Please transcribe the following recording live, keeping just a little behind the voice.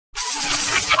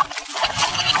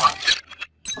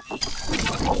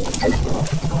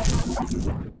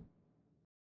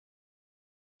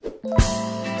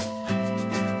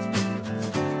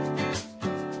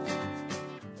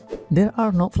There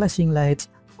are no flashing lights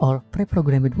or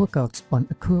pre-programmed workouts on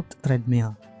a curved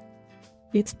treadmill.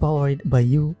 It's powered by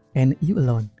you and you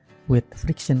alone, with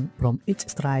friction from each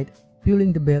stride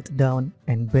pulling the belt down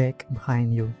and back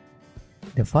behind you.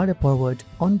 The farther forward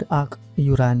on the arc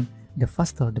you run, the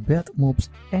faster the belt moves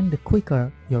and the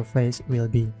quicker your pace will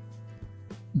be.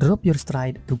 Drop your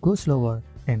stride to go slower,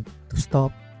 and to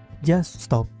stop, just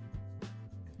stop.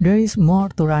 There is more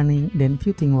to running than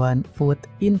putting one foot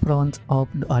in front of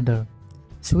the other.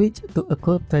 Switch to a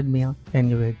curved treadmill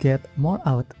and you will get more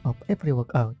out of every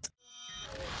workout.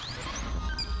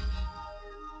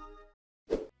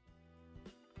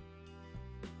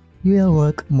 You will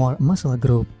work more muscle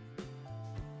group.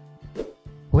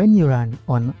 When you run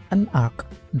on an arc,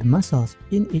 the muscles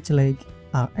in each leg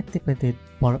are activated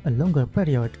for a longer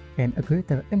period and a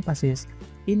greater emphasis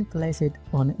is placed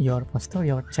on your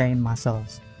posterior chain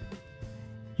muscles.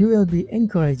 You will be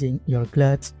encouraging your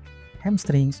glutes,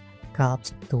 hamstrings,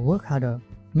 calves to work harder,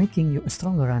 making you a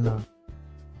stronger runner.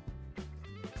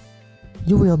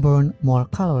 You will burn more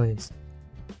calories.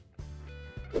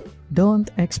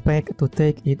 Don't expect to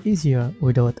take it easier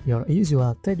without your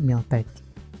usual treadmill tech.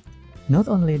 Not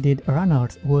only did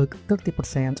runners work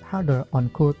 30% harder on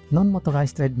curved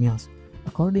non-motorized treadmills,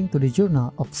 according to the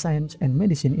Journal of Science and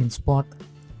Medicine in Sport,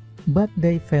 but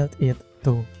they felt it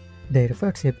too. Their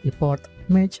first report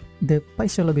matched the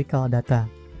physiological data.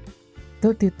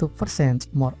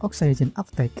 32% more oxygen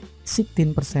uptake,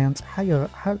 16% higher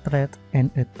heart rate,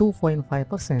 and a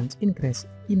 2.5% increase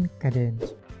in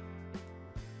cadence.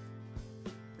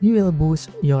 You will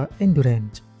boost your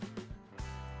endurance.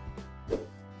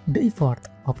 The effort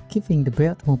of keeping the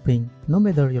belt moving, no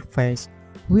matter your pace,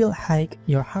 will hike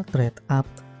your heart rate up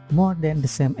more than the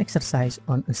same exercise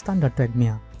on a standard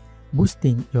treadmill,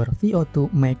 boosting your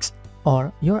VO2 max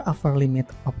or your upper limit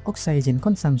of oxygen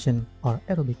consumption or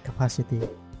aerobic capacity.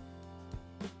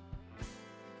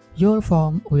 Your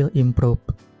form will improve.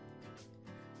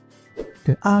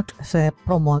 The arc shape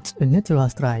promotes a natural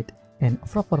stride and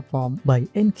proper form by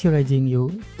encouraging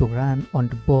you to run on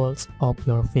the balls of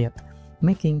your feet,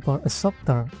 making for a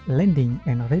softer landing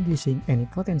and reducing any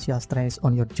potential stress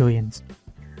on your joints.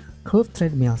 Curved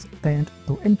treadmills tend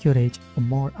to encourage a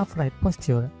more upright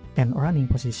posture and running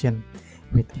position,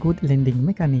 with good landing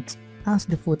mechanics as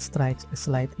the foot strikes a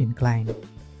slight incline.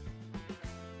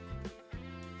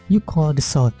 You call the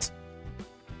shots.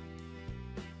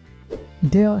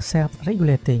 They are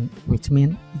self-regulating, which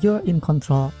means you're in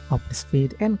control of the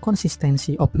speed and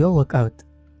consistency of your workout.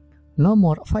 No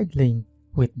more fiddling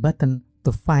with buttons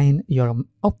to find your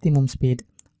optimum speed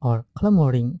or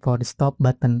clamoring for the stop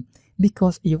button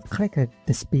because you've cracked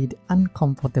the speed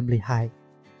uncomfortably high.